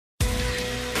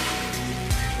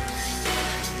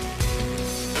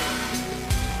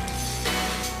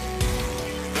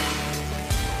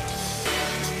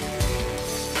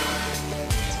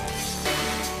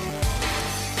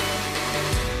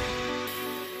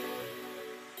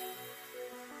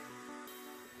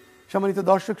সম্মানিত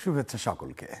দর্শক, শুভেচ্ছা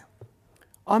সকলকে।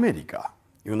 America,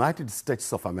 United states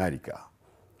of America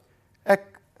এক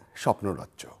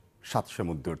স্বপ্নরাজ্য, 7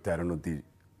 সমুদ্র 13 নদীর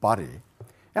পারে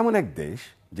এমন এক দেশ,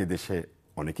 যে দেশে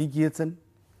অনেকেই গিয়েছেন,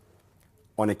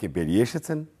 অনেকে বেরিয়ে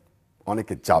এসেছেন,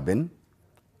 অনেকে যাবেন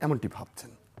এমনটি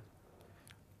ভাবছেন।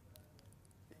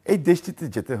 এই দেশটিতে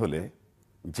যেতে হলে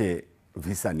যে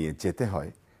ভিসা নিয়ে যেতে হয়,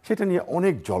 সেটা নিয়ে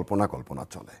অনেক জল্পনা কল্পনা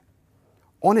চলে,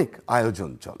 অনেক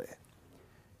আয়োজন চলে।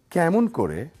 কেমন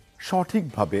করে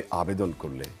সঠিকভাবে আবেদন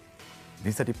করলে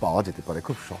ভিসাটি পাওয়া যেতে পারে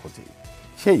খুব সহজেই,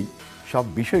 সেই সব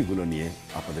বিষয়গুলো নিয়ে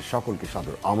আপনাদের সকলকে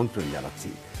সাদর আমন্ত্রণ জানাচ্ছি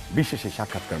বিশেষ এই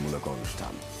সাক্ষাৎকারমূলক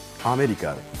অনুষ্ঠান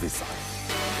আমেরিকার ভিসা।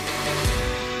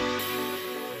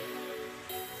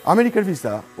 আমেরিকার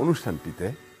ভিসা অনুষ্ঠানটিতে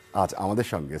আজ আমাদের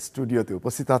সঙ্গে স্টুডিওতে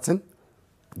উপস্থিত আছেন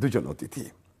দুজন অতিথি।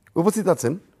 উপস্থিত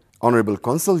আছেন honourable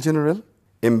consul general,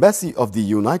 embassy of the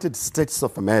United states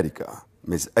of America,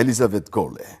 miss Elizabeth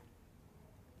গোলে।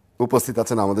 উপস্থিত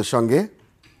আছেন আমাদের সঙ্গে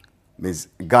miss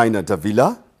গাইনা ডাভিলা,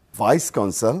 vice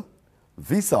consul,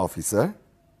 visa officer,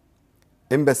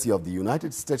 embassy of the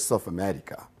United states of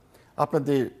America.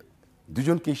 আপনাদের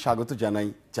দুজনকেই স্বাগত জানাই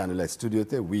চ্যানেল আই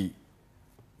স্টুডিওতে। We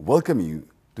welcome you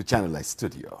to channel I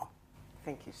studio.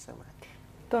 Thank you so much.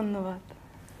 ধন্যবাদ।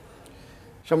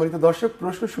 সম্মানিত দর্শক,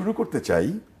 প্রশ্ন শুরু করতে চাই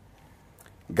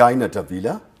গাইনা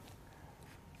ডাভিলা,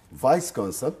 ভাইস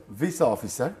কনসাল, ভিসা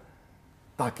অফিসার,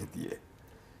 তাকে দিয়ে।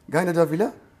 গাইনা ডাভিলা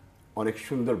অনেক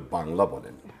সুন্দর বাংলা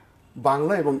বলেন,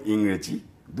 বাংলা এবং ইংরেজি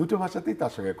দুটো ভাষাতেই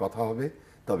তার সঙ্গে কথা হবে,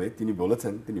 তবে তিনি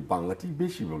বলেছেন তিনি বাংলাটি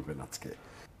বেশি বলবেন আজকে।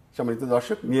 সম্মানিত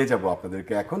দর্শক, নিয়ে যাব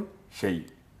আপনাদেরকে এখন সেই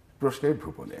প্রশ্নের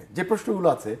ভুবনে, যে প্রশ্নগুলো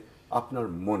আছে আপনার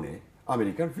মনে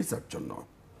আমেরিকার ভিসার জন্য।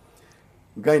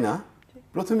 গাইনা,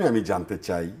 প্রথমে আমি জানতে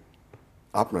চাই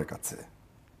আপনার কাছে,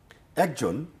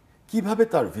 একজন কিভাবে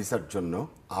তার ভিসার জন্য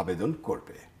আবেদন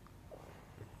করবে?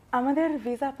 আমাদের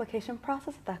ভিসা অ্যাপ্লিকেশন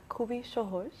প্রসেসটা খুবই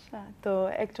সহজ। তো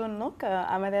একজন লোক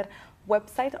আমাদের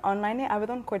ওয়েবসাইট অনলাইনে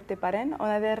আবেদন করতে পারেন,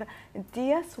 ওনাদের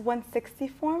DS-160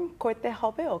 ফর্ম করতে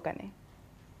হবে ওখানে।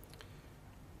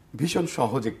 ভীষণ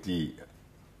সহজ একটি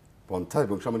পন্থা,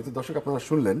 এবং সম্মানিত দর্শক আপনারা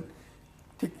শুনলেন,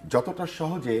 ঠিক যতটা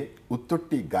সহজে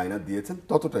উত্তরটি গায়না দিয়েছেন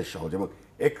ততটাই সহজ এবং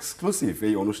এক্সক্লুসিভ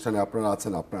এই অনুষ্ঠানে আপনারা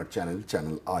আছেন আপনার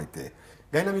চ্যানেল আইতে।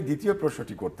 গায়না, আমি দ্বিতীয়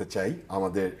প্রশ্নটি করতে চাই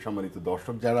আমাদের সম্মানিত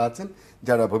দর্শক যারা আছেন,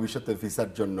 যারা ভবিষ্যতে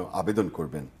ভিসার জন্য আবেদন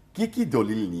করবেন, কি কি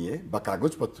দলিল নিয়ে বা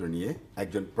কাগজপত্র নিয়ে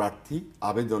একজন প্রার্থী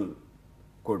আবেদন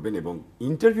করবেন এবং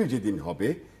ইন্টারভিউ যেদিন হবে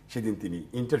সেদিন তিনি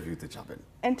ইন্টারভিউতে যাবেন?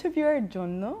 ইন্টারভিউয়ের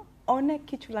জন্য অনেক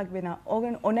কিছু লাগবে না,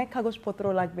 অনেক কাগজপত্র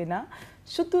লাগবে না,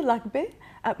 শুধু লাগবে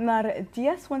আপনার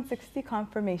DS-160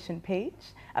 কনফার্মেশন পেজ,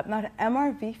 আপনার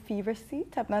MRV ফিভার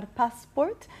সিট, আপনার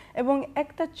পাসপোর্ট এবং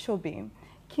একটা ছবি।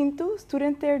 কিন্তু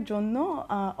স্টুডেন্টদের জন্য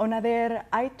ওনাদের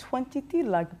I-20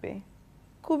 লাগবে।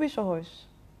 খুবই সহজ।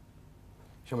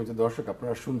 সম্মানিত দর্শক,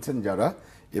 আপনারা শুনছেন যারা,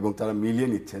 এবং তারা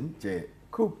মিলিয়ে নিচ্ছেন যে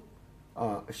খুব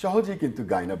সহজেই কিন্তু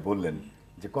গায়না বললেন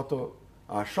যে কত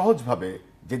সহজভাবে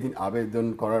যেদিন আবেদন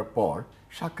করার পর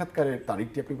সাক্ষাৎকারের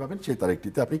তারিখটি আপনি পাবেন, সেই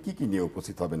তারিখটিতে আপনি কি কি নিয়ে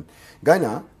উপস্থিত হবেন।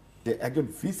 গায়না, যে একজন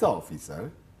ভিসা অফিসার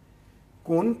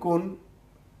কোন কোন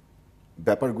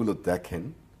ব্যাপারগুলো দেখেন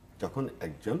যখন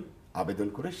একজন আবেদন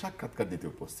করে সাক্ষাৎকার দিতে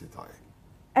উপস্থিত হয়?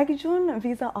 একজন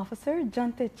ভিসা অফিসার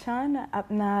জানতে চান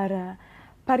আপনার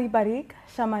পারিবারিক,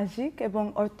 সামাজিক এবং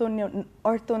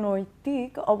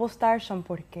অর্থনৈতিক অবস্থার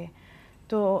সম্পর্কে।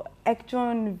 তো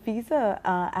একজন ভিসা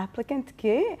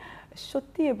অ্যাপ্লিক্যান্টকে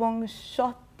সত্যি এবং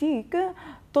সঠিক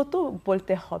তথ্য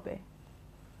বলতে হবে,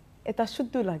 এটা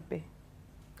শুদ্ধ লাগবে।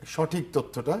 সঠিক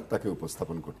তথ্যটা তাকে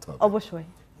উপস্থাপন করতে হবে অবশ্যই।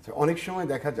 অনেক সময়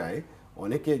দেখা যায়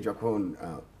অনেকে যখন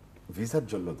ভিসার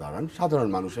জন্য দাঁড়ান, সাধারণ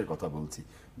মানুষের কথা বলছি,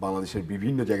 বাংলাদেশের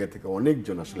বিভিন্ন জায়গা থেকে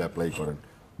অনেকজন আসলে অ্যাপ্লাই করেন,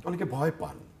 অনেকে ভয়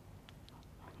পান।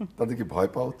 তাদের কি ভয়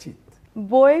পাওয়া উচিত?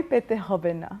 বই পেতে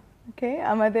হবে না। ওকে,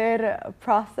 আমাদের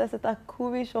প্রসেস এটা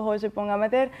খুবই সহজ, এবং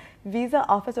আমাদের ভিসা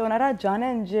অফিসে ওনারা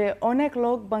জানেন যে অনেক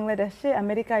লোক বাংলাদেশে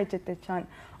আমেরিকায় যেতে চান,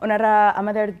 ওনারা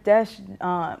আমাদের দেশ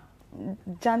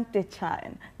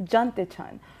জানতে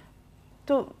চান।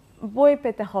 তো বই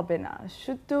পেতে হবে না,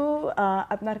 শুধু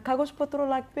আপনার কাগজপত্র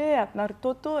লাগবে, আপনার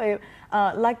তথ্য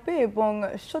লাগবে এবং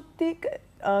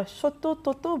সত্য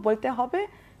তথ্য বলতে হবে,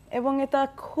 এবং এটা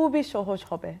খুবই সহজ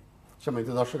হবে। সম্মানিত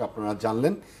দর্শক, আপনারা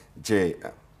জানলেন যে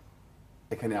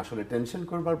এখানে আসলে টেনশন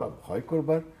করবার বা ভয়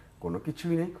করবার কোনো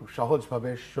কিছুই নেই। খুব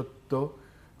সহজভাবে সত্য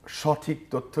সঠিক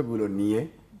তথ্যগুলো নিয়ে,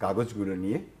 কাগজগুলো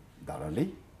নিয়ে দাঁড়ালেই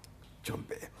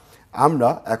চলবে। আমরা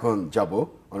এখন যাব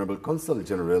honourable consul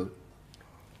general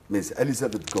miss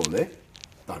Elizabeth গোলে,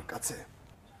 তার কাছে।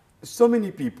 So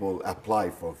many people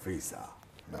apply for visa.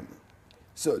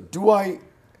 So do I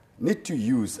need to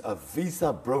use a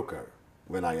visa broker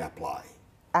when I apply?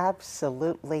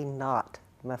 Absolutely not,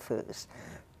 Mahfouz.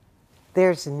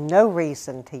 There's no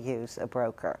reason to use a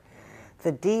broker.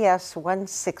 The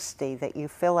DS-160 that you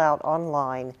fill out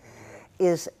online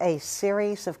is a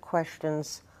series of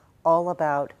questions all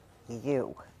about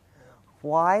you.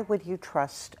 Why would you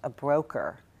trust a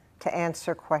broker to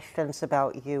answer questions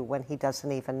about you when he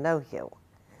doesn't even know you?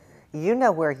 You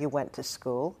know where you went to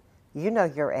school, you know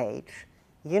your age,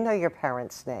 you know your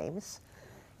parents' names,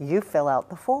 you fill out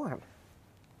the form.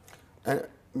 And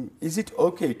is it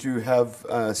okay to have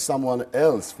someone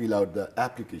else fill out the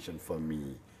application for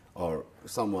me, or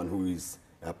someone who is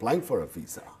applying for a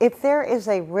visa? If there is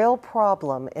a real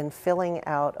problem in filling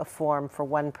out a form for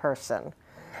one person,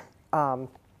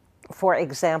 for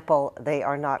example, they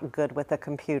are not good with a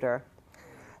computer,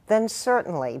 then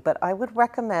certainly, but I would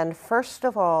recommend, first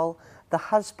of all, the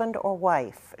husband or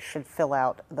wife should fill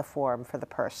out the form for the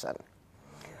person.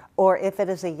 Or if it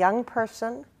is a young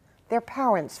person, their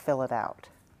parents fill it out.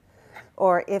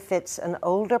 Or if it's an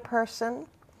older person,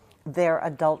 their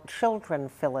adult children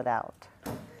fill it out.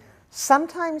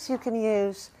 Sometimes you can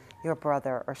use your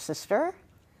brother or sister,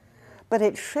 but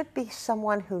it should be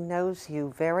someone who knows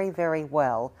you very, very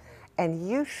well, and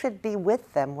you should be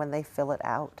with them when they fill it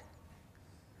out.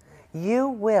 You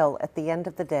will, at the end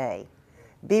of the day,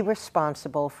 be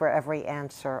responsible for every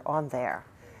answer on there.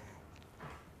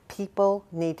 People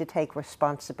need to take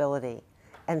responsibility,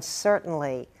 and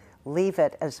certainly leave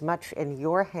it as much in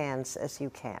your hands as you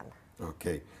can.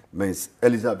 Okay, miss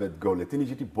Elizabeth গোলে তিনি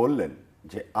যেটি বললেন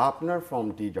যে আপনার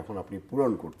ফর্মটি যখন আপনি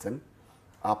পূরণ করছেন,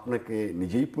 আপনাকে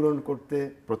নিজেই পূরণ করতে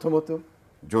প্রথমত,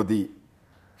 যদি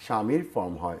স্বামীর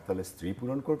ফর্ম হয় তাহলে স্ত্রী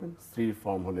পূরণ করবেন, স্ত্রীর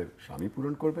ফর্ম হলে স্বামী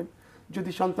পূরণ করবেন,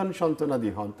 যদি সন্তানাদি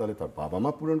হন তাহলে তার বাবা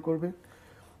মা পূরণ করবেন,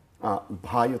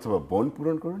 ভাই অথবা বোন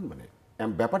পূরণ করবেন। মানে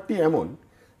ব্যাপারটি এমন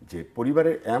যে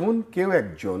পরিবারের এমন কেউ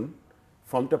একজন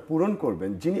ফর্মটা পূরণ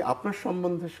করবেন যিনি আপনার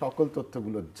সম্বন্ধে সকল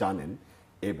তথ্যগুলো জানেন,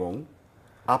 এবং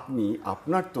আপনি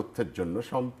আপনার তথ্যের জন্য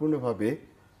সম্পূর্ণভাবে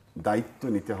দায়িত্ব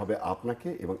নিতে হবে আপনাকে,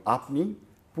 এবং আপনি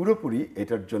পুরোপুরি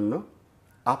এটার জন্য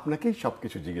আপনাকেই সব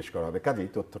কিছু জিজ্ঞেস করা হবে, কাজেই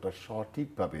তথ্যটা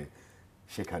সঠিকভাবে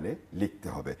সেখানে লিখতে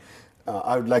হবে।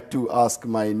 I would like to ask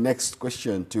my next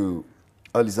question to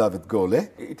Elizabeth Gole.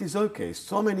 It is okay.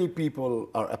 So many people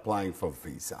are applying for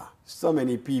visa. So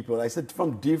many people, I said from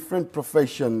different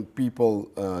profession, people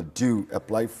do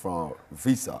apply for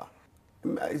visa.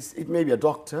 It may be a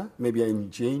doctor, maybe an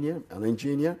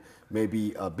engineer, maybe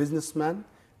a businessman,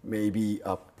 maybe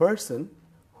a person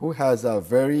who has a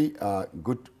very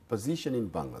good position in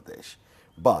Bangladesh.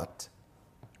 But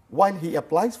while he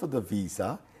applies for the visa,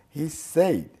 he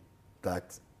said that,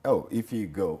 oh, if you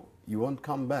go, you won't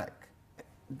come back.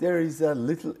 There is a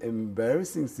little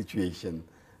embarrassing situation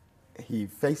he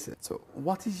faces. So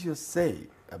what is your say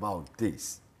about this?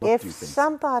 If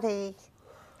somebody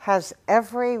has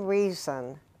every reason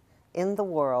in the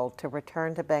world to return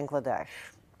to Bangladesh,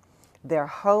 their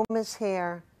home is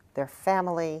here, their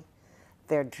family,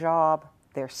 their job,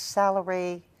 their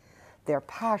salary, their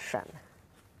passion,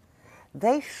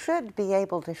 they should be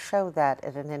able to show that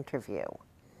at an interview.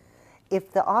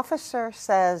 If the officer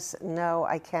says, no,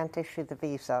 I can't issue the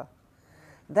visa,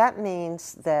 that means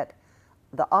that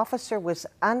the officer was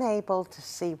unable to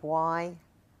see why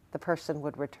the person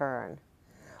would return,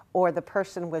 or the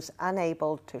person was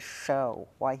unable to show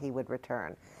why he would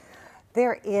return.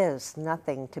 There is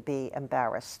nothing to be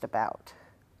embarrassed about.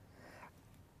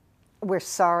 We're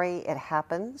sorry it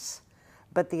happens,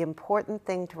 but the important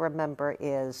thing to remember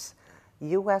is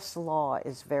U.S. law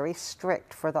is very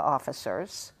strict for the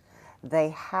officers. They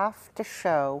have to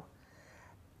show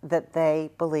that they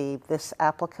believe this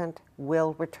applicant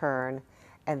will return,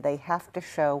 and they have to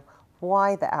show why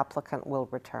the applicant will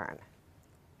return.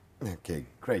 Okay,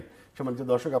 great. সম্মানিত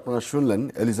দর্শক, আপনারা শুনলেন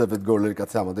Elizabeth গোলের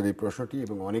কাছে আমাদের এই প্রশ্নটি,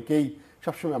 এবং অনেকেই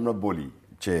সবসময় আমরা বলি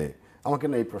যে আমাকে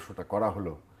না এই প্রশ্নটা করা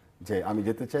হলো যে আমি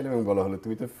যেতে চাইলাম এবং বলা হলো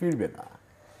তুমি তো ফিরবে না।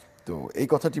 তো এই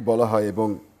কথাটি বলা হয়, এবং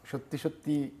সত্যি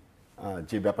সত্যি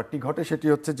যে ব্যাপারটি ঘটে সেটি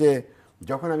হচ্ছে যে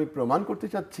যখন আমি প্রমাণ করতে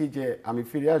চাচ্ছি যে আমি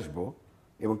ফিরে আসব,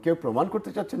 এবং কেউ প্রমাণ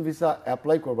করতে চাচ্ছেন ভিসা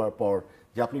অ্যাপ্লাই করবার পর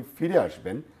যে আপনি ফিরে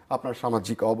আসবেন, আপনার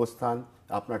সামাজিক অবস্থান,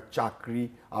 আপনার চাকরি,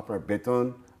 আপনার বেতন,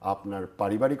 আপনার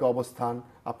পারিবারিক অবস্থান,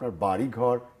 আপনার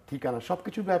বাড়িঘর, ঠিকানা, সব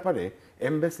কিছুর ব্যাপারে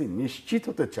এমবাসি নিশ্চিত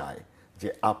হতে চায় যে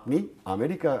আপনি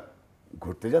আমেরিকা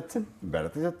ঘুরতে যাচ্ছেন,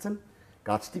 বেড়াতে যাচ্ছেন,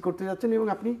 কাজটি করতে যাচ্ছেন, এবং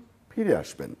আপনি ফিরে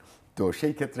আসবেন। তো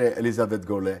সেই ক্ষেত্রে এলিজাবেথ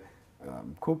গোলে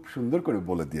খুব সুন্দর করে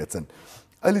বলে দিয়েছেন।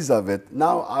 Elizabeth,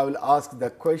 now I will ask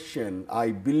the question I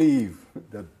believe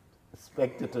the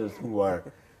spectators who are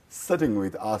sitting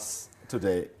with us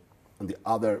today on the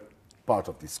other part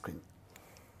of the screen,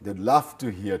 they'd love to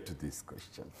hear to this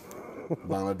question.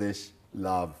 Bangladesh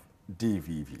love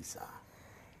DV visa.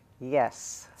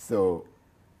 Yes. So,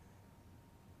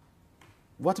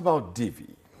 what about DV?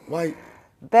 Why?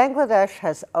 Bangladesh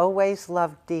has always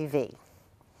loved DV.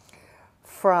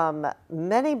 From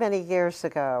many, many years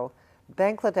ago,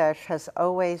 Bangladesh has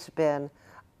always been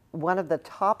one of the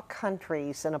top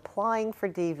countries in applying for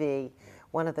DV,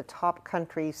 one of the top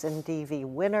countries in DV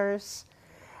winners,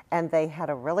 and they had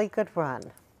a really good run.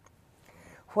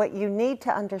 What you need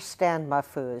to understand,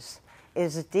 Mahfouz,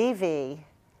 is DV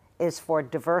is for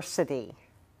diversity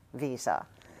visa.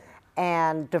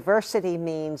 And diversity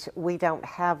means we don't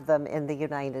have them in the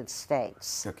United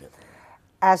States. Okay.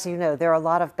 As you know, there are a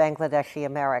lot of Bangladeshi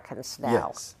Americans now.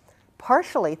 Yes.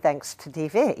 Partially thanks to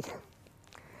DV.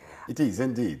 It is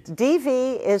indeed. DV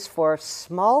is for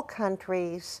small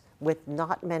countries with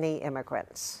not many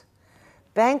immigrants.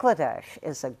 Bangladesh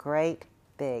is a great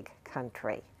big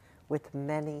country with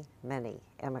many, many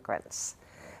immigrants.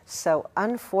 So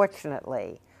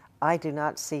unfortunately, I do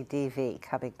not see DV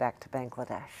coming back to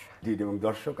Bangladesh. এবং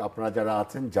দর্শক আপনারা যারা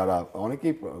আছেন, যারা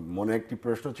অনেকেই মনে একটি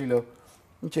প্রশ্ন ছিল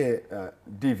যে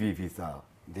ডিভি ভিসা,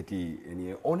 যেটি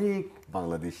নিয়ে অনেক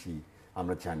বাংলাদেশি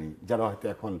আমরা জানি, যারা হয়তো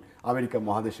এখন আমেরিকা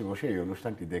মহাদেশে বসে এই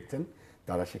অনুষ্ঠানটি দেখছেন,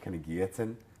 তারা সেখানে গিয়েছেন,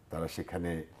 তারা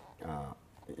সেখানে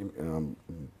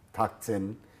থাকছেন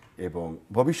এবং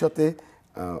ভবিষ্যতে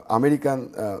আমেরিকান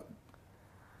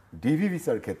ডিভি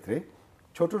ভিসার ক্ষেত্রে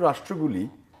ছোট রাষ্ট্রগুলি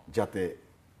যাতে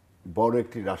বড়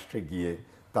একটি রাষ্ট্রে গিয়ে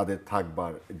তাদের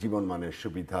থাকবার জীবনমানের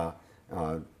সুবিধা,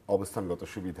 অবস্থানগত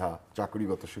সুবিধা,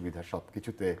 চাকরিগত সুবিধা সব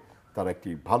কিছুতে তারা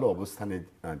একটি ভালো অবস্থানে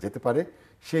যেতে পারে,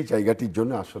 সেই জায়গাটির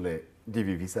জন্য আসলে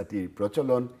ডিভি ভিসাটির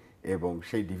প্রচলন। এবং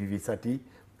সেই ডিভি ভিসাটি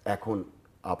এখন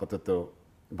আপাতত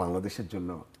বাংলাদেশের জন্য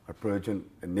আর প্রয়োজন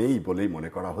নেই বলেই মনে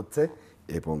করা হচ্ছে।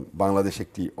 এবং বাংলাদেশ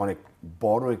একটি অনেক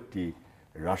বড় একটি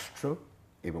রাষ্ট্র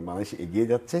এবং বাংলাদেশ এগিয়ে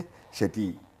যাচ্ছে, সেটি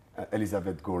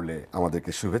এলিজাবেথ গোরলে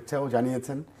আমাদেরকে শুভেচ্ছাও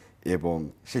জানিয়েছেন এবং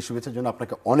সেই শুভেচ্ছার জন্য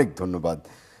আপনাকে অনেক ধন্যবাদ।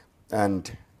 And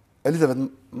Elizabeth,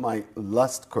 my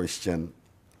last question,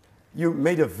 you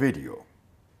made a video.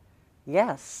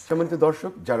 Yes. সম্মানিত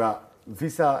দর্শক, যারা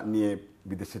ভিসা নিয়ে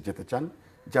বিদেশে যেতে চান,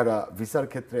 যারা ভিসার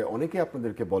ক্ষেত্রে অনেকে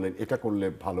আপনাদেরকে বলেন এটা করলে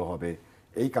ভালো হবে,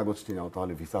 এই কাগজটি নাও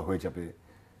তাহলে ভিসা হয়ে যাবে,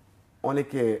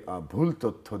 অনেকে ভুল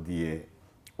তথ্য দিয়ে,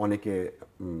 অনেকে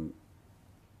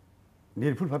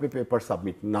নির্ভুলভাবে পেপার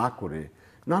সাবমিট না করে,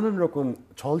 নানান রকম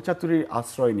ছলচাতুরির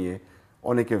আশ্রয় নিয়ে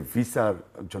অনেকে ভিসার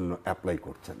জন্য অ্যাপ্লাই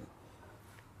করছেন।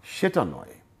 সেটা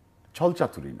নয়,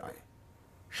 ছলচাতুরি নয়,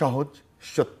 সহজ,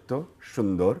 সত্য,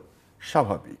 সুন্দর,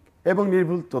 স্বাভাবিক এবং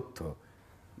নির্ভুল তথ্য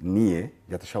নিয়ে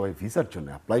যাতে সবাই ভিসার জন্য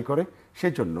অ্যাপ্লাই করে,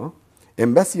 সেজন্য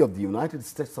embassy of the United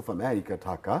states of America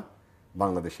Dhaka,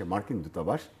 বাংলাদেশে মার্কিন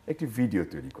দূতাবাস একটি ভিডিও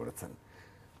তৈরি করেছেন।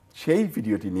 সেই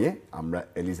ভিডিওটি নিয়ে আমরা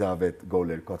এলিজাবেথ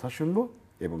গোরলের কথা শুনব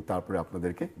এবং তারপরে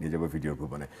আপনাদেরকে নিয়ে যাব ভিডিওর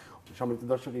ভুবনে। সম্মানিত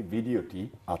দর্শক, এই ভিডিওটি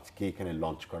আজকে এখানে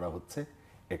লঞ্চ করা হচ্ছে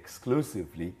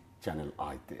এক্সক্লুসিভলি চ্যানেল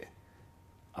আইতে,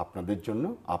 আপনাদের জন্য,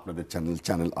 আপনাদের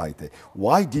চ্যানেল আইতে।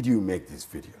 Why did you make this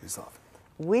video, Elizabeth?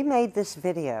 We made this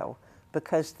video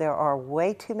because there are way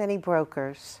too many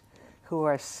brokers who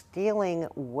are stealing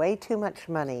way too much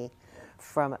money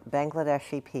from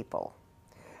Bangladeshi people.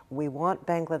 We want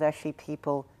Bangladeshi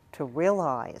people to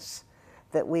realize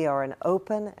that we are an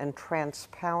open and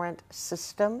transparent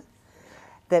system,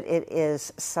 that it is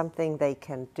something they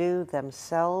can do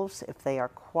themselves. If they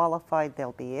are qualified,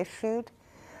 they'll be issued.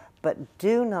 But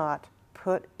do not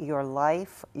put your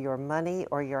life, your money,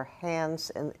 or your hands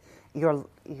in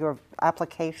your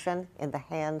application in the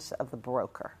hands of the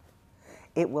broker.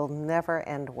 It will never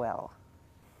end well.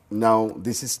 Now,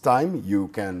 this is time you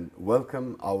can welcome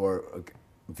our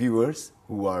viewers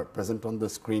who are present on the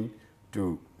screen to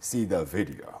see the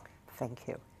video. Thank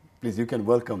you. Please, you can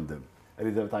welcome them.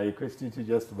 Elizabeth, I request you to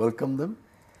just welcome them.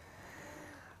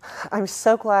 I'm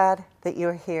so glad that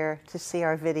you're here to see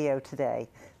our video today.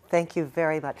 Thank you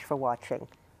very much for watching.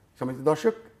 সম্মানিত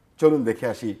দর্শক, চলুন দেখে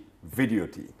আসি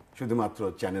ভিডিওটি। শুধুমাত্র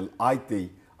channel আইতেই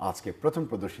আজকে প্রথম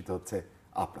প্রদর্শিত হচ্ছে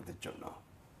আপনাদের জন্য।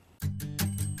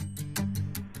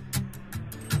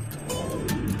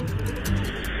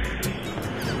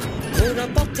 ঘোড়া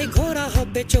পথে ঘোরা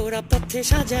হবে, চোরা পথে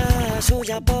সাজা,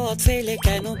 সোজা পথ ফেলে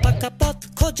কেন পাকা পথ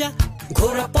খোঁজা।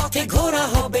 ঘোড়া পথে ঘোরা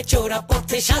হবে, চোরা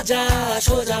পথে সাজা,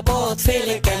 সোজা পথ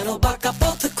ফেলে কেন পাকা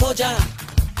পথ খোঁজা।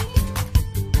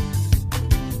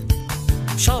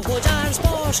 সহজ আর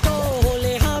স্পষ্ট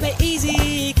হলে হবে ইজি,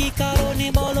 কি কারণে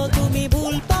বলো তুমি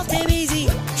ভুল পথে বিজি।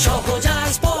 সহজ আর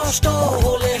স্পষ্ট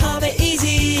হলে হবে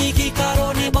ইজি, কি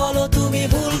কারণে বলো তুমি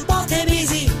ভুল পথে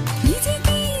বিজি।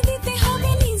 নিজেকেই দিতে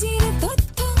হবে নিজের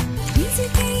তথ্য,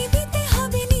 নিজেকেই দিতে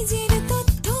হবে নিজের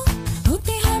তথ্য,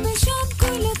 হতে হবে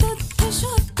সবগুলো তথ্য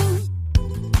সত্য।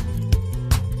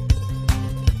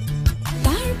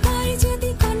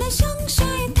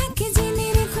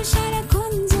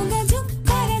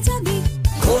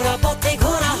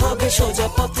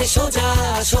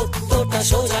 সত্যটা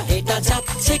সোজা এটা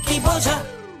যাচ্ছে কি বোঝা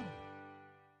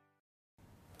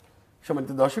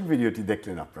সম্মানিত দর্শক, ভিডিওটি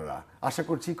দেখলেন আপনারা। আশা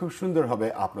করছি খুব সুন্দর হবে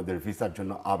আপনাদের ভিসার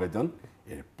জন্য আবেদন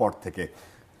এর পর থেকে।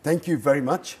 Thank you very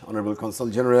much honourable consul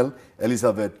general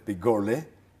Elizabeth পিগোরলে,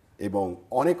 এবং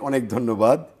অনেক অনেক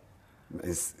ধন্যবাদ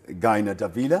miss গাইনা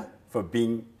ডাভিলা for being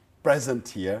present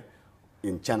here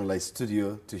in Channel I Studio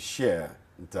to share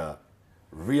the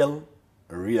real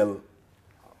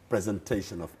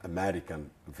presentation of American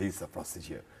visa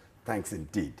procedure. Thanks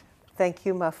indeed. Thank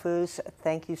you, Mahfouz.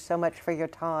 Thank you so much for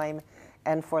your time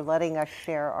and for letting us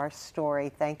share our story.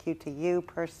 Thank you to you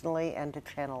personally and to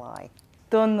Channel I.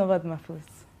 ধন্যবাদ মাহফুজ।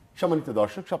 সম্মানিত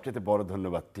দর্শক, সবচেয়ে বড়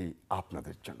ধন্যবাদটি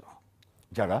আপনাদের জন্য,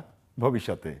 যারা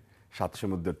ভবিষ্যতে 7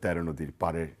 সমুদ্রের 13 নদীর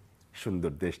পারের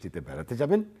সুন্দর দেশটিতে বেড়াতে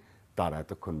যাবেন, তারা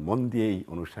এতক্ষণ মন দিয়ে এই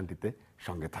অনুষ্ঠানটিতে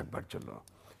সঙ্গে থাকবার জন্য।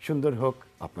 সুন্দর হোক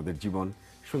আপনাদের জীবন,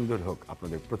 সুন্দর হোক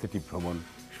আপনাদের প্রতিটি ভ্রমণ,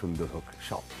 সুন্দর হোক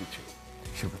সব কিছু।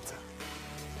 শুভেচ্ছা।